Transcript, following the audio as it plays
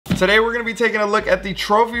Today we're gonna be taking a look at the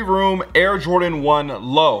Trophy Room Air Jordan 1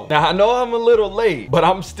 Low. Now I know I'm a little late, but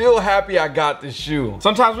I'm still happy I got this shoe.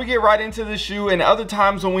 Sometimes we get right into the shoe, and other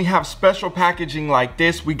times when we have special packaging like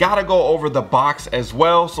this, we gotta go over the box as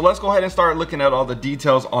well. So let's go ahead and start looking at all the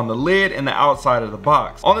details on the lid and the outside of the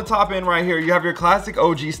box. On the top end right here, you have your classic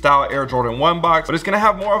OG style Air Jordan 1 box, but it's gonna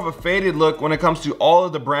have more of a faded look when it comes to all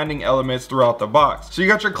of the branding elements throughout the box. So you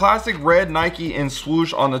got your classic red Nike and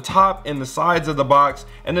swoosh on the top and the sides of the box,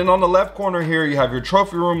 and then on the left corner here you have your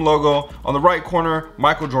Trophy Room logo. On the right corner,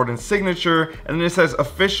 Michael Jordan's signature, and then it says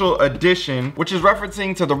official edition, which is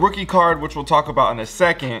referencing to the rookie card, which we'll talk about in a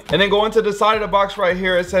second. And then going to the side of the box right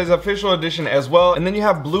here, it says official edition as well, and then you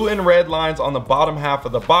have blue and red lines on the bottom half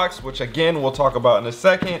of the box, which again we'll talk about in a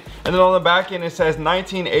second. And then on the back end it says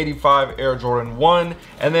 1985 Air Jordan 1,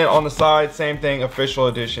 and then on the side same thing, official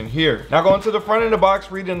edition here. Now going to the front of the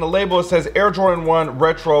box, reading the label, it says Air Jordan 1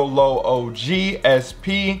 Retro Low OG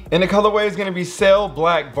SP, and the colorway is going to be sail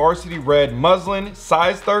black varsity red muslin,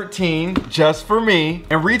 size 13, just for me.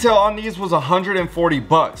 And retail on these was 140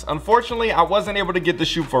 bucks. Unfortunately, I wasn't able to get the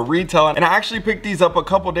shoe for retail, and I actually picked these up a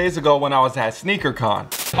couple days ago when I was at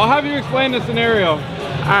SneakerCon. I'll have you explain the scenario.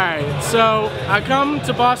 Alright, so I come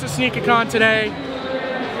to Boston SneakerCon today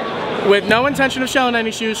with no intention of selling any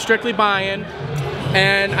shoes, strictly buying.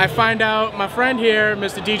 And I find out my friend here,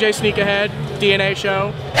 Mr. DJ Sneakerhead, DNA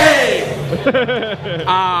show. Hey!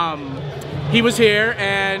 He was here,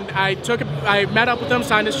 and I met up with him,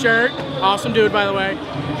 signed his shirt. Awesome dude, by the way.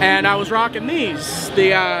 And I was rocking these,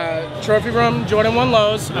 the Trophy Room Jordan 1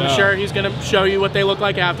 Lows. I'm sure he's gonna show you what they look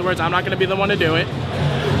like afterwards. I'm not gonna be the one to do it.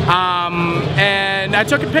 And I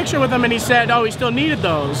took a picture with him, and he said, oh, he still needed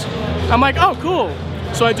those. I'm like, oh, cool.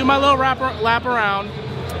 So I do my little lap around,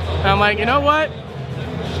 and I'm like, you know what?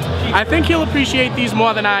 I think he'll appreciate these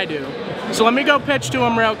more than I do. So let me go pitch to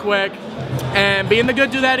him real quick. And being the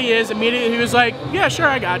good dude that he is, immediately he was like, yeah, sure,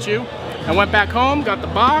 I got you. I went back home, got the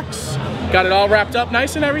box, got it all wrapped up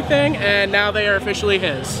nice and everything, and now they are officially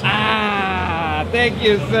his. Thank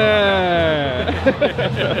you, sir.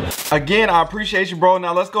 Again, I appreciate you, bro.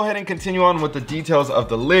 Now let's go ahead and continue on with the details of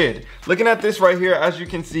the lid. Looking at this right here, as you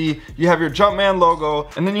can see, you have your Jumpman logo,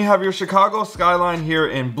 and then you have your Chicago skyline here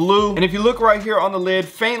in blue. And if you look right here on the lid,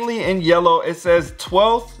 faintly in yellow, it says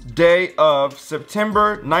 12th day of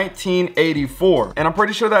September 1984. And I'm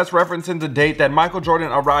pretty sure that's referencing the date that Michael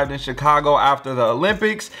Jordan arrived in Chicago after the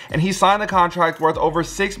Olympics, and he signed a contract worth over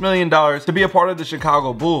 $6 million to be a part of the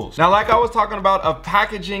Chicago Bulls. Now, like I was talking about, of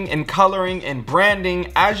packaging and coloring and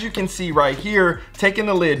branding, as you can see right here, taking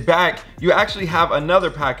the lid back, you actually have another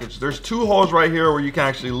package. There's two holes right here where you can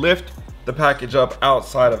actually lift the package up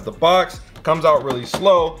outside of the box. Comes out really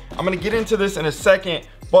slow. I'm gonna get into this in a second,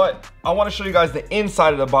 but I want to show you guys the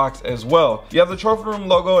inside of the box as well. You have the Trophy Room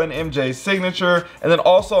logo and MJ's signature, and then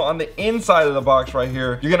also on the inside of the box right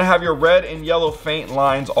here, you're gonna have your red and yellow faint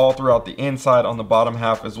lines all throughout the inside on the bottom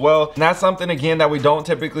half as well. And that's something, again, that we don't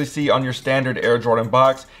typically see on your standard Air Jordan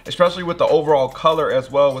box, especially with the overall color as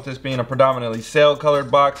well, with this being a predominantly sail colored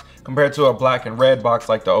box compared to a black and red box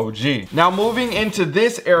like the OG. Now moving into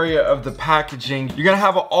this area of the packaging, you're gonna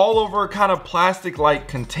have an all over kind of plastic like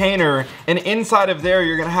container, and inside of there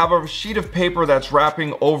you're gonna have a sheet of paper that's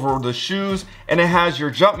wrapping over the shoes, and it has your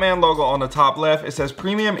Jumpman logo on the top left. It says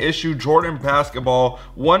premium issue Jordan basketball,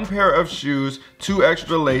 1 pair of shoes, 2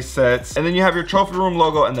 extra lace sets, and then you have your Trophy Room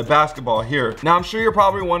logo and the basketball here. Now I'm sure you're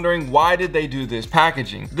probably wondering, why did they do this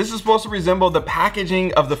packaging? This is supposed to resemble the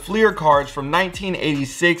packaging of the Fleer cards from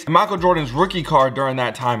 1986 and Michael Jordan's rookie card during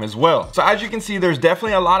that time as well. So as you can see, there's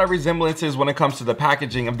definitely a lot of resemblances when it comes to the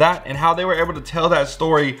packaging of that and how they were able to tell that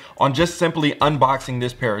story on just simply unboxing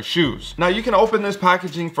this pair of shoes. Now you can open this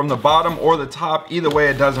packaging from the bottom or the top, either way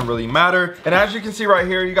it doesn't really matter. And as you can see right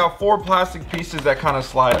here, you got 4 plastic pieces that kind of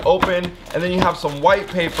slide open, and then you have some white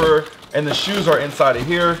paper, and the shoes are inside of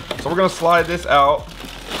here. So we're gonna slide this out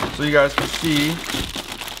so you guys can see.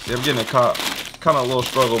 See, I'm getting it caught, kind of a little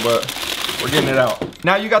struggle, but we're getting it out.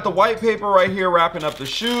 Now you got the white paper right here wrapping up the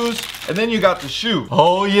shoes, and then you got the shoe.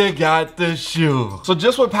 Oh, you got the shoe. So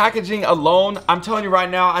just with packaging alone, I'm telling you right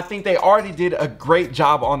now, I think they already did a great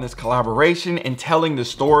job on this collaboration and telling the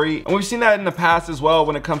story. And we've seen that in the past as well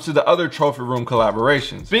when it comes to the other Trophy Room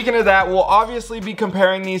collaborations. Speaking of that, we'll obviously be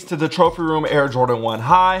comparing these to the Trophy Room Air Jordan 1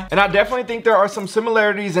 High. And I definitely think there are some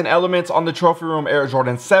similarities and elements on the Trophy Room Air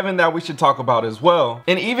Jordan 7 that we should talk about as well.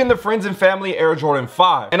 And even the Friends and Family Air Jordan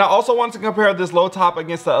 5. And I also want to compare this low top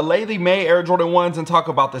against the Aleli May Air Jordan 1s and talk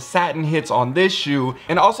about the satin important hits on this shoe,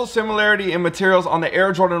 and also similarity in materials on the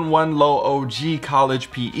Air Jordan 1 Low OG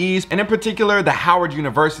college PEs, and in particular the Howard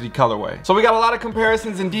University colorway. So we got a lot of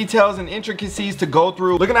comparisons and details and intricacies to go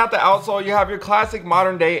through. Looking at the outsole, you have your classic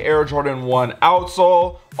modern day Air Jordan 1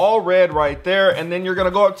 outsole, all red right there, and then you're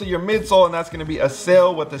gonna go up to your midsole, and that's gonna be a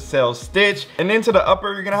sail with a sail stitch, and then to the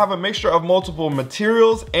upper you're gonna have a mixture of multiple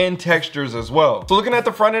materials and textures as well. So looking at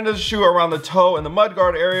the front end of the shoe around the toe and the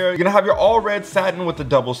mudguard area, you're gonna have your all red satin with the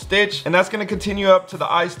double stitch, and that's gonna continue up to the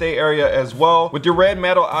eye stay area as well, with your red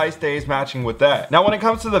metal eye stays matching with that. Now when it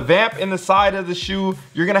comes to the vamp in the side of the shoe,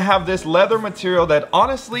 you're gonna have this leather material that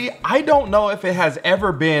honestly I don't know if it has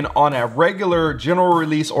ever been on a regular general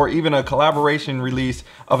release or even a collaboration release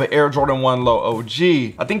of an Air Jordan 1 Low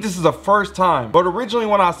OG. I think this is the first time, but originally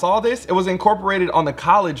when I saw this, it was incorporated on the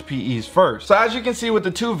college PEs first. So as you can see with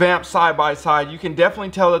the two vamps side by side, you can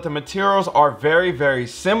definitely tell that the materials are very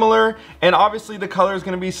similar, and obviously the color is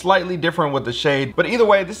going to be slightly different with the shade, but either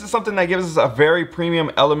way, this is something that gives us a very premium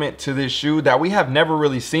element to this shoe that we have never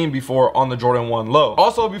really seen before on the Jordan 1 Low.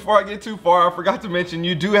 Also, before I get too far, I forgot to mention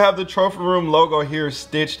you do have the Trophy Room logo here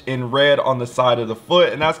stitched in red on the side of the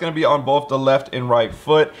foot, and that's going to be on both the left and right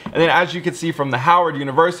foot. And then as you can see from the Howard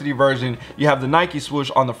University version, you have the Nike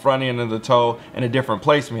swoosh on the front end of the toe and a different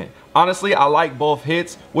placement. Honestly, I like both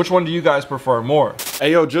hits. Which one do you guys prefer more?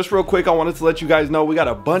 Hey yo, just real quick, I wanted to let you guys know we got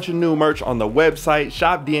a bunch of new merch on the website,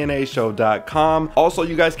 shopdnashow.com. Also,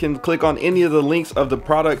 you guys can click on any of the links of the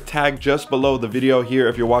product tag just below the video here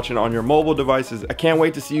if you're watching on your mobile devices. I can't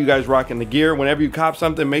wait to see you guys rocking the gear. Whenever you cop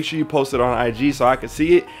something, make sure you post it on IG so I can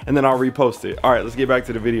see it, and then I'll repost it. All right, let's get back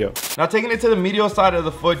to the video. Now, taking it to the medial side of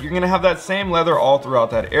the foot, you're gonna have that same leather all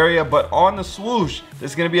throughout that area, but on the swoosh,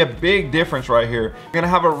 there's gonna be a big difference right here. You're gonna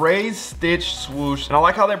have a raised stitch swoosh, and I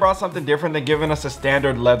like how they brought something different than giving us a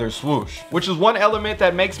standard leather swoosh, which is one element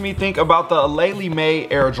that makes me think about the Laylee May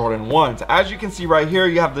Air Jordan 1s. As you can see right here,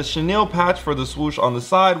 you have the chenille patch for the swoosh on the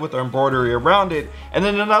side with the embroidery around it, and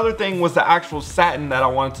then another thing was the actual satin that I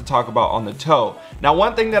wanted to talk about on the toe. Now,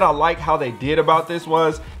 one thing that I like how they did about this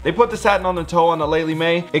was they put the satin on the toe on the Laylee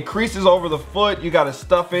May. It creases over the foot, you gotta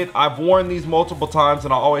stuff it. I've worn these multiple times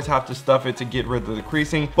and I always have to stuff it to get rid of the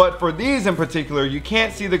creasing, but for these in particular, you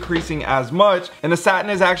can't see the creasing as much, and the satin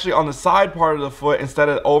is actually on the side part of the foot instead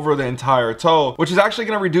of over the entire toe, which is actually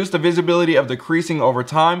going to reduce the visibility of the creasing over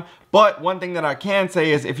time. But one thing that I can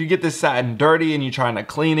say is if you get this satin dirty and you're trying to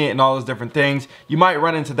clean it and all those different things, you might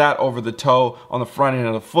run into that over the toe on the front end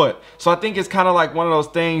of the foot. So I think it's kind of like one of those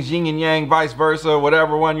things, yin and yang, vice versa,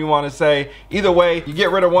 whatever one you want to say. Either way, you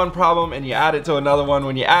get rid of one problem and you add it to another one.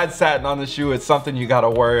 When you add satin on the shoe, it's something you got to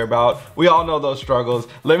worry about. We all know those struggles.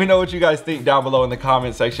 Let me know what you guys think down below in the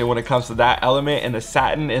comment section when it comes to that element and the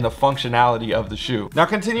satin and the functionality of the shoe. Now,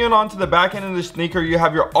 continuing on to the back end of the sneaker, you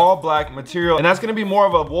have your all black material, and that's going to be more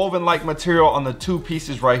of a woven like material on the two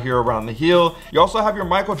pieces right here around the heel. You also have your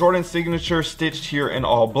Michael Jordan signature stitched here in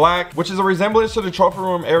all black, which is a resemblance to the Trophy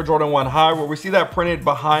Room Air Jordan 1 High, where we see that printed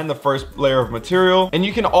behind the first layer of material, and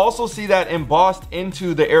you can also see that embossed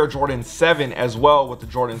into the Air Jordan 7 as well with the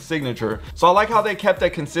Jordan signature. So I like how they kept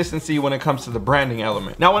that consistency when it comes to the branding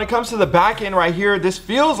element. Now, when it comes to the back end right here, this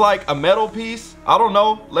feels like a metal piece. I don't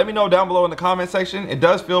know, let me know down below in the comment section. It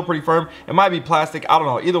does feel pretty firm. It might be plastic, I don't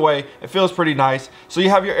know. Either way, it feels pretty nice. So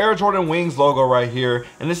you have your Air Jordan Wings logo right here,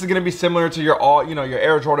 and this is going to be similar to your your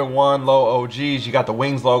Air Jordan 1 Low OGs. You got the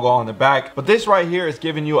Wings logo on the back, but this right here is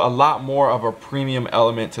giving you a lot more of a premium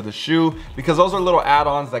element to the shoe, because those are little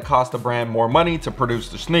add-ons that cost the brand more money to produce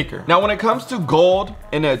the sneaker. Now, when it comes to gold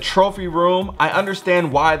in a Trophy Room, I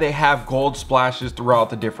understand why they have gold splashes throughout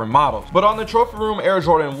the different models, but on the Trophy Room Air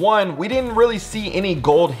Jordan 1, we didn't really see any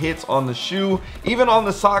gold hits on the shoe. Even on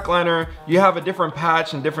the sock liner, you have a different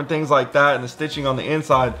patch and different things like that, and the stitching on the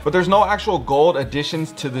inside, but there's no actual gold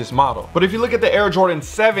additions to this model. But if you look at the Air Jordan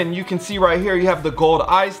 7, you can see right here, you have the gold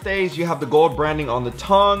eye stays, you have the gold branding on the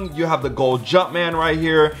tongue, you have the gold Jumpman right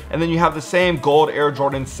here, and then you have the same gold Air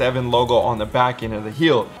Jordan 7 logo on the back end of the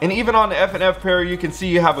heel. And even on the F&F pair, you can see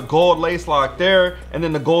you have a gold lace lock there, and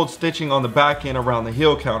then the gold stitching on the back end around the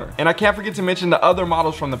heel counter. And I can't forget to mention the other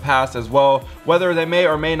models from the past as well, whether they may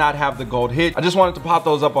or may not have the gold hit. I just wanted to pop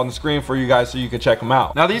those up on the screen for you guys so you can check them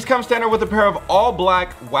out. Now, these come standard with a pair of all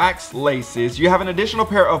black wax laces. You have an additional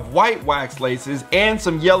pair of white wax laces and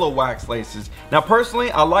some yellow wax laces. Now,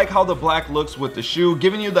 personally, I like how the black looks with the shoe,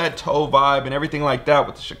 giving you that toe vibe and everything like that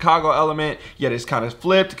with the Chicago element, yet it's kind of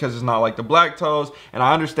flipped because it's not like the black toes, and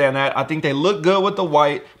I understand that. I think they look good with the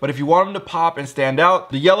white, but if you want them to pop and stand out,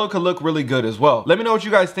 the yellow could look really good as well. Let me know what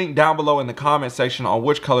you guys think down below in the comment section on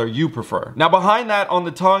which color you prefer. Now, behind that on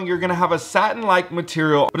the tongue, you're gonna have a satin-like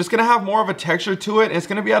material, but it's gonna have more of a texture to it, and it's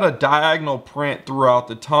gonna be at a diagonal print throughout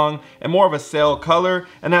the tongue and more of a sail color.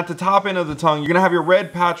 And at the top end of the tongue, you're gonna have your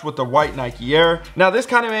red patch with the white Nike Air. Now this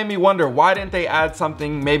kind of made me wonder, why didn't they add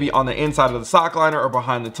something maybe on the inside of the sock liner or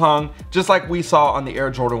behind the tongue, just like we saw on the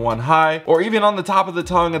Air Jordan 1 High, or even on the top of the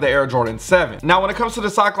tongue of the Air Jordan 7. Now when it comes to the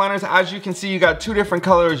sock liners, as you can see, you got two different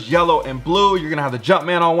colors, yellow and blue. You're gonna have the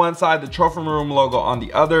Jumpman on one side, the Trophy Room logo on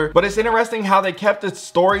the other. But it's interesting how they kept the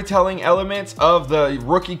storytelling elements of the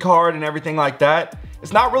rookie card and everything like that.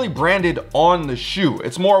 It's not really branded on the shoe.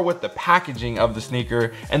 It's more with the packaging of the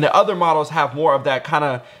sneaker, and the other models have more of that kind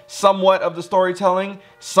of somewhat of the storytelling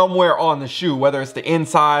somewhere on the shoe, whether it's the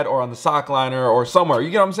inside or on the sock liner or somewhere,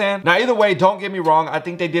 you get what I'm saying? Now either way, don't get me wrong, I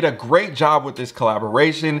think they did a great job with this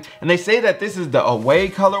collaboration, and they say that this is the away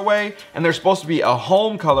colorway and there's supposed to be a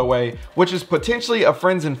home colorway, which is potentially a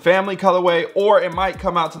friends and family colorway, or it might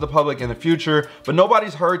come out to the public in the future, but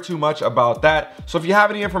nobody's heard too much about that. So if you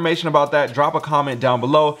have any information about that, drop a comment down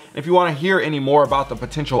below. And if you want to hear any more about the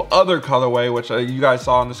potential other colorway, which you guys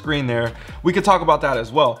saw on the screen there, we could talk about that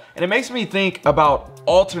as well. And it makes me think about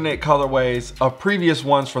alternate colorways of previous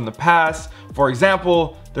ones from the past. For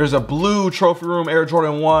example, there's a blue Trophy Room Air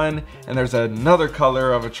Jordan 1, and there's another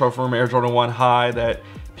color of a Trophy Room Air Jordan 1 High that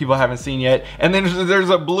people haven't seen yet, and then there's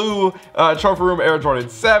a blue Trophy Room Air Jordan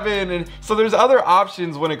 7, and so there's other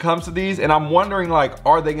options when it comes to these, and I'm wondering, like,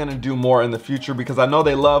 are they gonna do more in the future? Because I know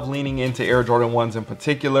they love leaning into Air Jordan 1s in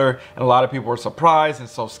particular, and a lot of people were surprised and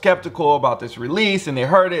so skeptical about this release, and they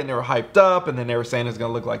heard it and they were hyped up, and then they were saying it's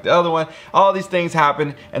gonna look like the other one. All these things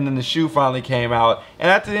happened, and then the shoe finally came out, and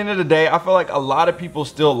at the end of the day, I feel like a lot of people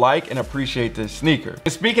still like and appreciate this sneaker.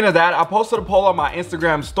 And speaking of that, I posted a poll on my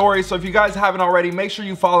Instagram story, so if you guys haven't already, make sure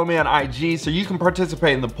you follow me on IG so you can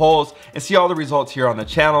participate in the polls and see all the results here on the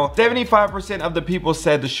channel. 75% of the people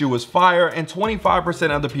said the shoe was fire, and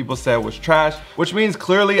 25% of the people said it was trash, which means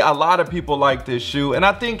clearly a lot of people like this shoe. And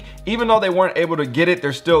I think even though they weren't able to get it,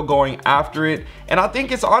 they're still going after it. And I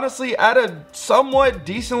think it's honestly at a somewhat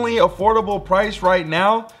decently affordable price right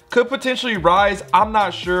now. Could potentially rise, I'm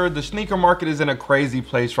not sure. The sneaker market is in a crazy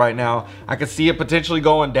place right now. I could see it potentially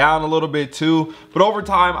going down a little bit too, but over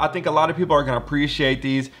time, I think a lot of people are gonna appreciate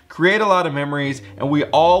these, create a lot of memories, and we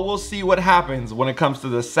all will see what happens when it comes to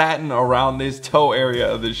the satin around this toe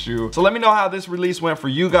area of the shoe. So let me know how this release went for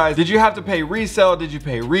you guys. Did you have to pay resale? Did you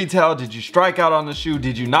pay retail? Did you strike out on the shoe?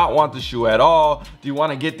 Did you not want the shoe at all? Do you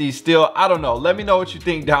wanna get these still? I don't know. Let me know what you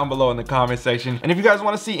think down below in the comment section. And if you guys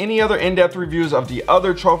wanna see any other in-depth reviews of the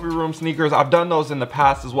other Trophy Room sneakers, I've done those in the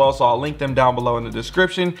past as well, so I'll link them down below in the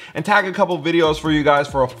description, and tag a couple videos for you guys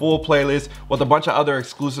for a full playlist with a bunch of other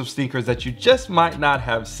exclusive sneakers that you just might not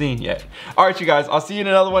have seen yet. All right, you guys, I'll see you in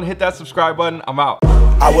another one. Hit that subscribe button. I'm out.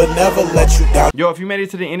 I would never let you down. Yo, if you made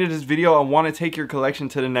it to the end of this video and want to take your collection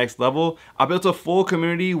to the next level, I built a full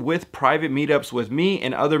community with private meetups with me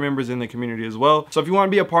and other members in the community as well. So if you want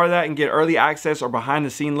to be a part of that and get early access or behind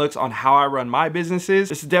the scene looks on how I run my businesses,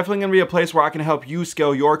 this is definitely going to be a place where I can help you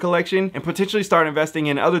scale your collection and potentially start investing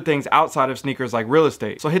in other things outside of sneakers like real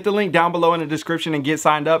estate. So hit the link down below in the description and get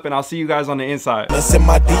signed up, and I'll see you guys on the inside. It's in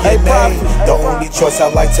my DNA. The only choice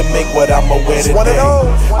I like to make, what I'ma wear today.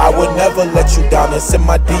 I would never let you down. It's in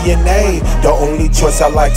my DNA. The only choice I like